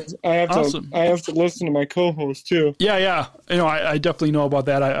 Because I have to listen to my co-host too. Yeah. I definitely know about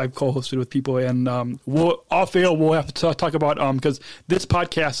that. I've co-hosted with people, and we'll have to talk about because this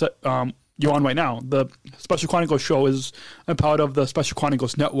podcast you're on right now, the Special Chronicles show, is a part of the Special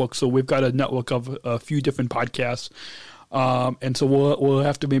Chronicles network. So we've got a network of a few different podcasts, and so we'll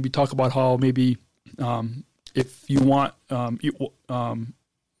have to maybe talk about how maybe if you want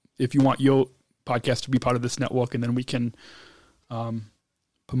your podcast to be part of this network, and then we can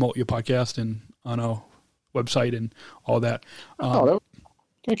promote your podcast and on our website and all that.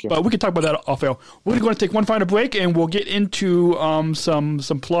 Thank you. But we can talk about that off air. We're going to take one final break, and we'll get into some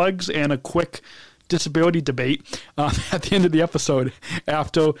plugs and a quick disability debate at the end of the episode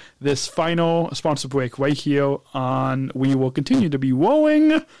after this final sponsor break right here on. We will continue to be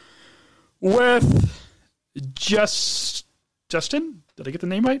rolling with Justin. Did I get the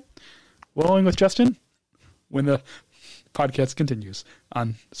name right? Rolling with Justin when the podcast continues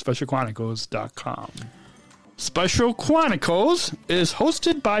on specialchronicles.com. Special Chronicles is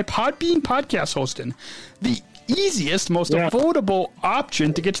hosted by Podbean Podcast Hosting, the easiest, most affordable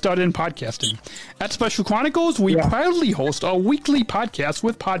option to get started in podcasting. At Special Chronicles, we proudly host our weekly podcast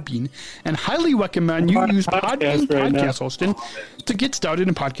with Podbean and highly recommend you use Podbean Podcast Hosting to get started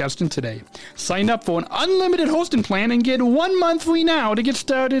in podcasting today. Sign up for an unlimited hosting plan and get 1 month free now to get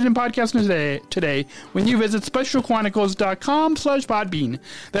started in podcasting today when you visit specialchronicles.com/Podbean.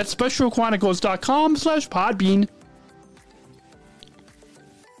 That's specialchronicles.com/Podbean.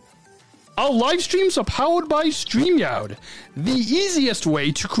 Our live streams are powered by StreamYard, the easiest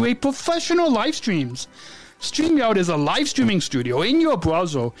way to create professional live streams. StreamYard is a live streaming studio in your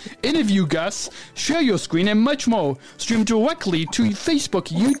browser. Interview guests, share your screen, and much more. Stream directly to Facebook,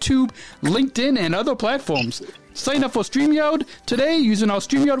 YouTube, LinkedIn, and other platforms. Sign up for StreamYard today using our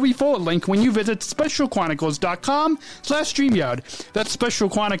StreamYard referral link when you visit specialchronicles.com/StreamYard. That's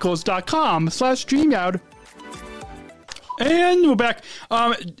specialchronicles.com/StreamYard. And we're back.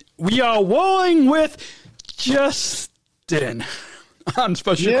 We are rolling with Justin on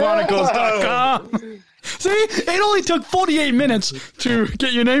specialchronicles.com. See, it only took 48 minutes to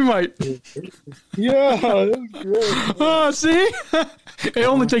get your name right. Yeah, that's great. See? It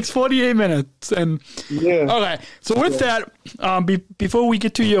only takes 48 minutes. And okay, so with that, before we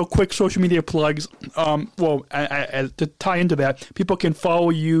get to your quick social media plugs, to tie into that, people can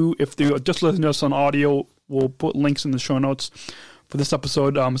follow you if they're just listening to us on audio. We'll put links in the show notes for this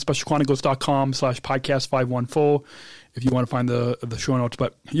episode, specialchronicles.com/podcast 514 if you want to find the show notes.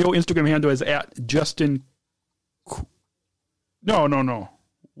 But your Instagram handle is at Justin. No.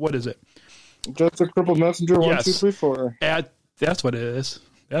 What is it? Just a Crippled Messenger 1234. That's what it is.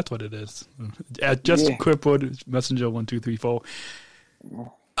 At Just a Crippled Messenger 1234.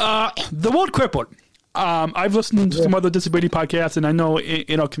 The word crippled. I've listened to some other disability podcasts, and I know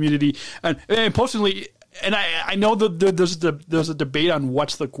in our community, and personally. And I know that there's a debate on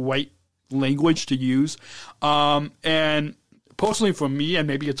what's the right language to use. And personally for me, and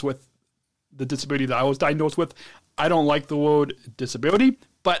maybe it's with the disability that I was diagnosed with, I don't like the word disability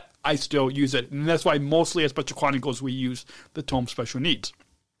but I still use it. And that's why mostly at Special Chronicles we use the tome special needs.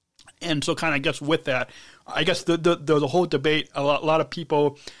 And so kind of I guess with that, I guess there was a whole debate. A lot of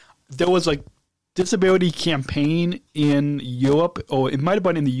people, there was a disability campaign in Europe, or it might have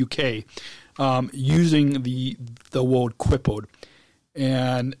been in the UK, using the word crippled.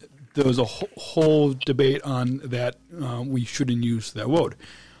 And there was a whole debate on that we shouldn't use that word.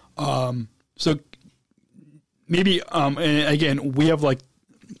 So maybe, and again, we have like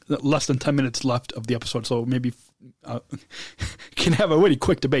less than 10 minutes left of the episode, so maybe can have a really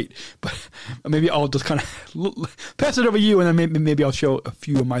quick debate. But maybe I'll just kind of pass it over to you, and then maybe I'll show a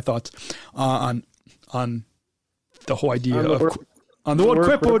few of my thoughts on the whole idea on the word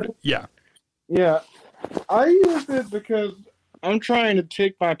crippled. Yeah. Yeah. I use it because I'm trying to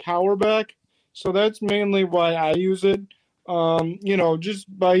take my power back, so that's mainly why I use it.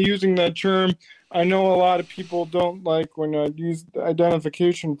 Just by using that term, I know a lot of people don't like when I use the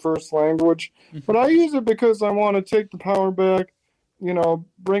identification first language, but I use it because I want to take the power back,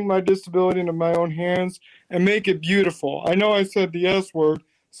 bring my disability into my own hands and make it beautiful. I know I said the S word,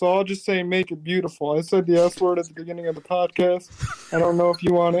 so I'll just say make it beautiful. I said the S word at the beginning of the podcast. I don't know if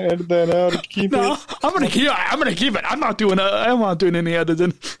you want to edit that out or keep it. I'm gonna keep it. I'm not doing any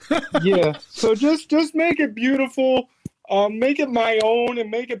editing. Yeah. So just make it beautiful, make it my own,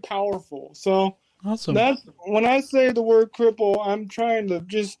 and make it powerful. So awesome. That's when I say the word cripple, I'm trying to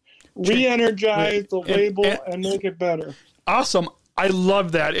just re-energize the label and make it better. Awesome. I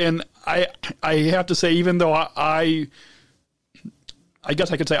love that, and I have to say, even though I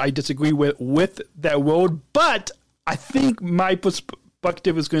guess I could say I disagree with that word, but I think my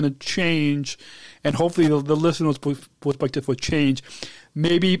perspective is going to change, and hopefully the listeners' perspective will change.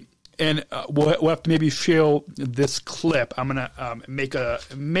 Maybe, and we'll have to maybe share this clip. I'm going to make a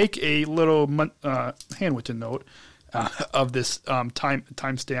little handwritten note of this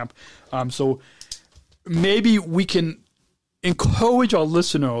timestamp. So maybe we can encourage our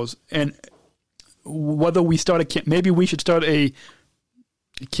listeners, and whether we start maybe we should start a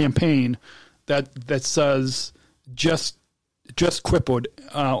campaign that says just crippled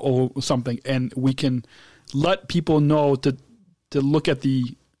or something, and we can let people know to look at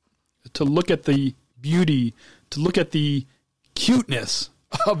the beauty, to look at the cuteness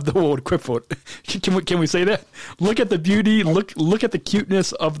of the word crippled. Can we say that? Look at the beauty, look at the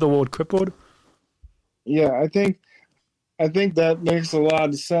cuteness of the word crippled. Yeah, I think that makes a lot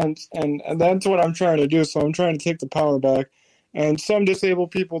of sense, and that's what I'm trying to do. So I'm trying to take the power back. And some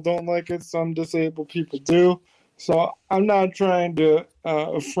disabled people don't like it. Some disabled people do. So I'm not trying to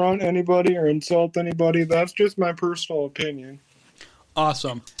affront anybody or insult anybody. That's just my personal opinion.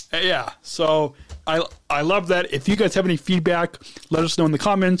 Awesome. Yeah. So I love that. If you guys have any feedback, let us know in the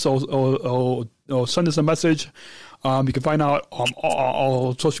comments or send us a message. You can find out on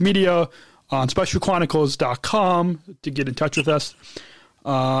all social media on specialchronicles.com to get in touch with us.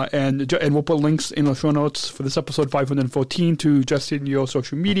 And we'll put links in the show notes for this episode 514 to Justin, your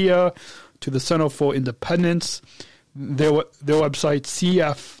social media, to the Center for Independence, their website,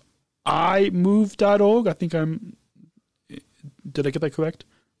 cfimove.org. I think did I get that correct?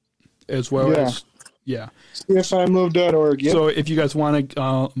 As well as, yeah. cfimove.org, yep. So if you guys want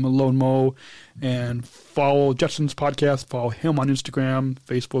to Malone Mo and follow Justin's podcast, follow him on Instagram,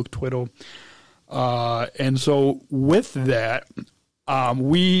 Facebook, Twitter. And so with that,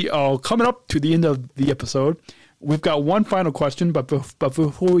 we are coming up to the end of the episode. We've got one final question, but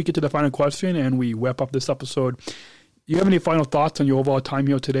before we get to the final question and we wrap up this episode, you have any final thoughts on your overall time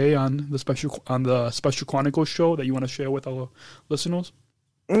here today on the Special Chronicles show that you want to share with our listeners?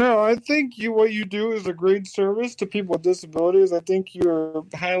 No, I think what you do is a great service to people with disabilities. I think you're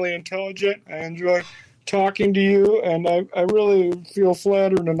highly intelligent. I enjoy talking to you, and I really feel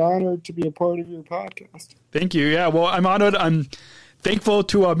flattered and honored to be a part of your podcast. Thank you. Yeah, well, I'm honored. I'm thankful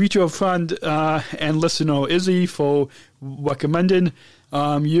to our mutual friend and listener, Izzy, for recommending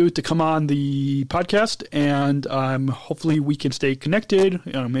you to come on the podcast, and hopefully we can stay connected,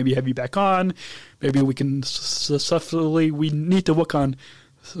 maybe have you back on. Maybe we can successfully, we need to work on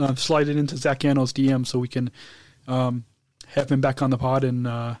sliding into Zach Anno's DM so we can have him back on the pod and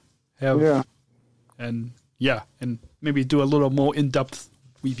and maybe do a little more in-depth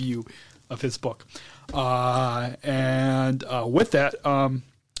review of his book. And with that,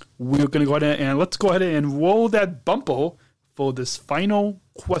 we're going to go ahead and let's go ahead and roll that bumper for this final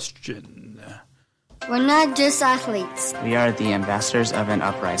question. We're not just athletes. We are the ambassadors of an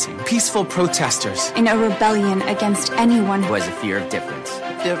uprising. Peaceful protesters. In a rebellion against anyone who has a fear of difference.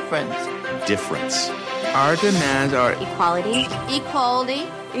 Difference. Difference. Our demands are equality, equality,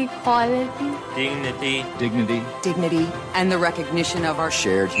 equality, dignity, dignity, dignity, and the recognition of our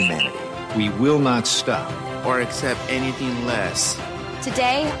shared humanity. We will not stop or accept anything less.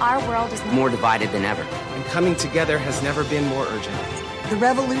 Today, our world is more divided than ever. And coming together has never been more urgent. The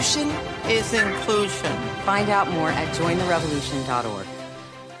revolution is inclusion. Find out more at jointherevolution.org.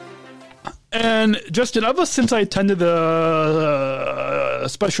 And Justin, ever since I attended the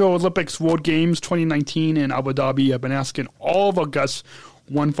Special Olympics World Games 2019 in Abu Dhabi, I've been asking all of our guests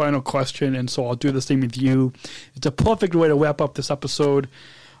one final question, and so I'll do the same with you. It's a perfect way to wrap up this episode.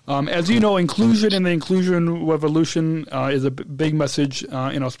 As you know, inclusion and the inclusion revolution is a big message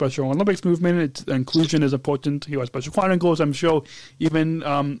in our Special Olympics movement. Inclusion is important here at Special Chronicles. I'm sure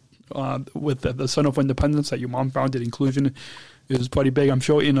even with the Center for Independence that your mom founded, inclusion is pretty big. I'm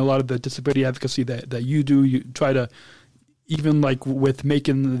sure in a lot of the disability advocacy that you do, you try to, even like with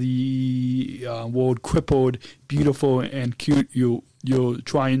making the world crippled, beautiful, and cute, you're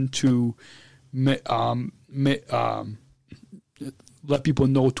trying to let people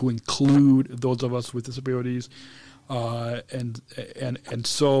know to include those of us with disabilities. And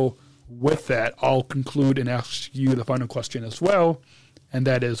so with that, I'll conclude and ask you the final question as well, and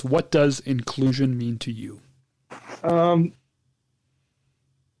that is, what does inclusion mean to you?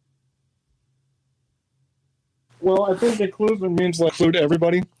 Well, I think inclusion means include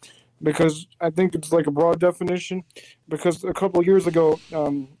everybody, because I think it's like a broad definition. Because a couple of years ago,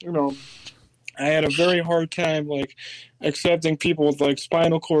 I had a very hard time accepting people with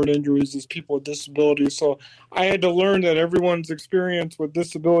spinal cord injuries as people with disabilities. So I had to learn that everyone's experience with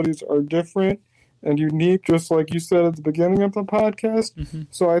disabilities are different and unique, just like you said at the beginning of the podcast. Mm-hmm.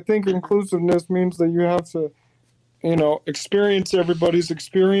 So I think inclusiveness means that you have to, experience everybody's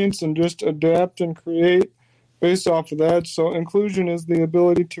experience and just adapt and create based off of that. So inclusion is the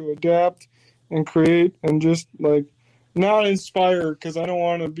ability to adapt and create and just not inspire, because I don't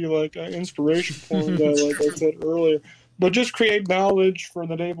want to be an inspiration porn guy, like I said earlier, but just create knowledge for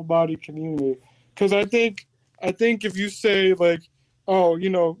the able-bodied community. Because I think if you say oh,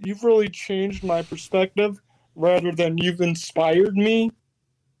 you've really changed my perspective, rather than you've inspired me,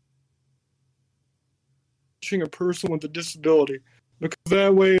 a person with a disability, because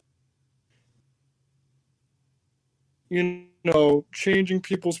that way, changing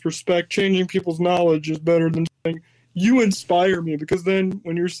people's perspective, changing people's knowledge is better than saying, you inspire me, because then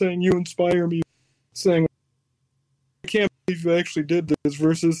when you're saying you inspire me, saying, I can't believe you actually did this,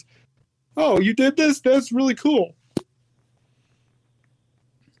 versus, oh, you did this? That's really cool.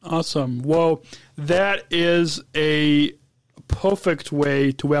 Awesome. Well, that is a perfect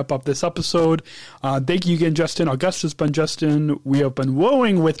way to wrap up this episode. Thank you again, Justin. Our guest has been Justin. We have been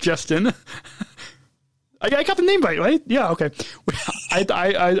rolling with Justin. I got the name right? Yeah, okay.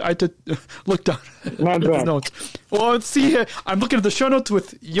 I did look down at the notes. Well, let's see here. I'm looking at the show notes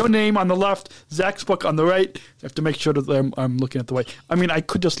with your name on the left, Zach's book on the right. I have to make sure that I'm looking at the right. I mean, I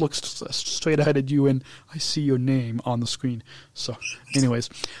could just look straight ahead at you, and I see your name on the screen. So, anyways,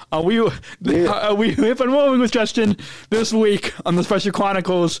 we have been rolling with Justin this week on the Special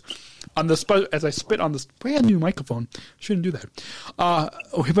Chronicles. As I spit on this brand new microphone, shouldn't do that.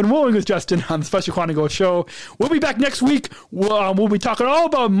 We've been rolling with Justin on the Special Chronicles show. We'll be back next week. We'll be talking all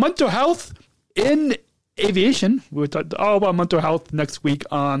about mental health in aviation. We'll talk all about mental health next week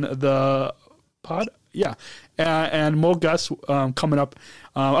on the pod. Yeah, and more guests coming up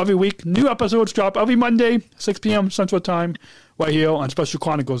every week. New episodes drop every Monday, 6 p.m. Central Time, right here on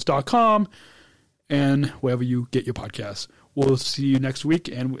SpecialChronicles.com and wherever you get your podcasts. We'll see you next week,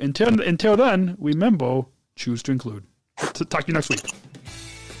 and until then, remember, choose to include. Talk to you next week.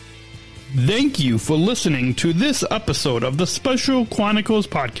 Thank you for listening to this episode of the Special Chronicles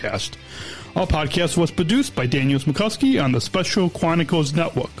Podcast. Our podcast was produced by Daniel Smrokowski on the Special Chronicles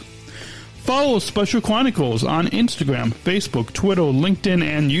Network. Follow Special Chronicles on Instagram, Facebook, Twitter, LinkedIn,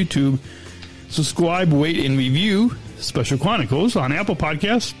 and YouTube. Subscribe, rate, and review Special Chronicles on Apple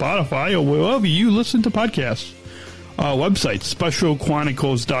Podcasts, Spotify, or wherever you listen to podcasts. Our website,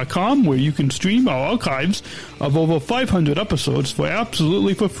 specialchronicles.com, where you can stream our archives of over 500 episodes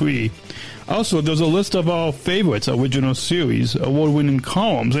absolutely for free. Also, there's a list of our favorites, original series, award-winning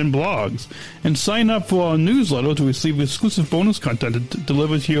columns, and blogs. And sign up for our newsletter to receive exclusive bonus content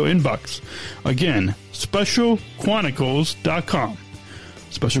delivered to your inbox. Again, specialchronicles.com.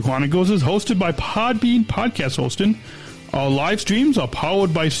 Special Chronicles is hosted by Podbean Podcast Hosting. Our live streams are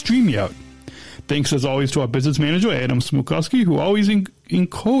powered by StreamYard. Thanks, as always, to our business manager, Adam Smrokowski, who always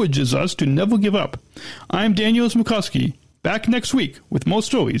encourages us to never give up. I'm Daniel Smrokowski, back next week with more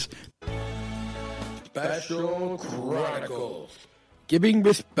stories. Special Chronicles, giving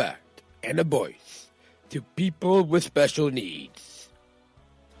respect and a voice to people with special needs.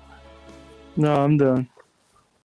 No, I'm done.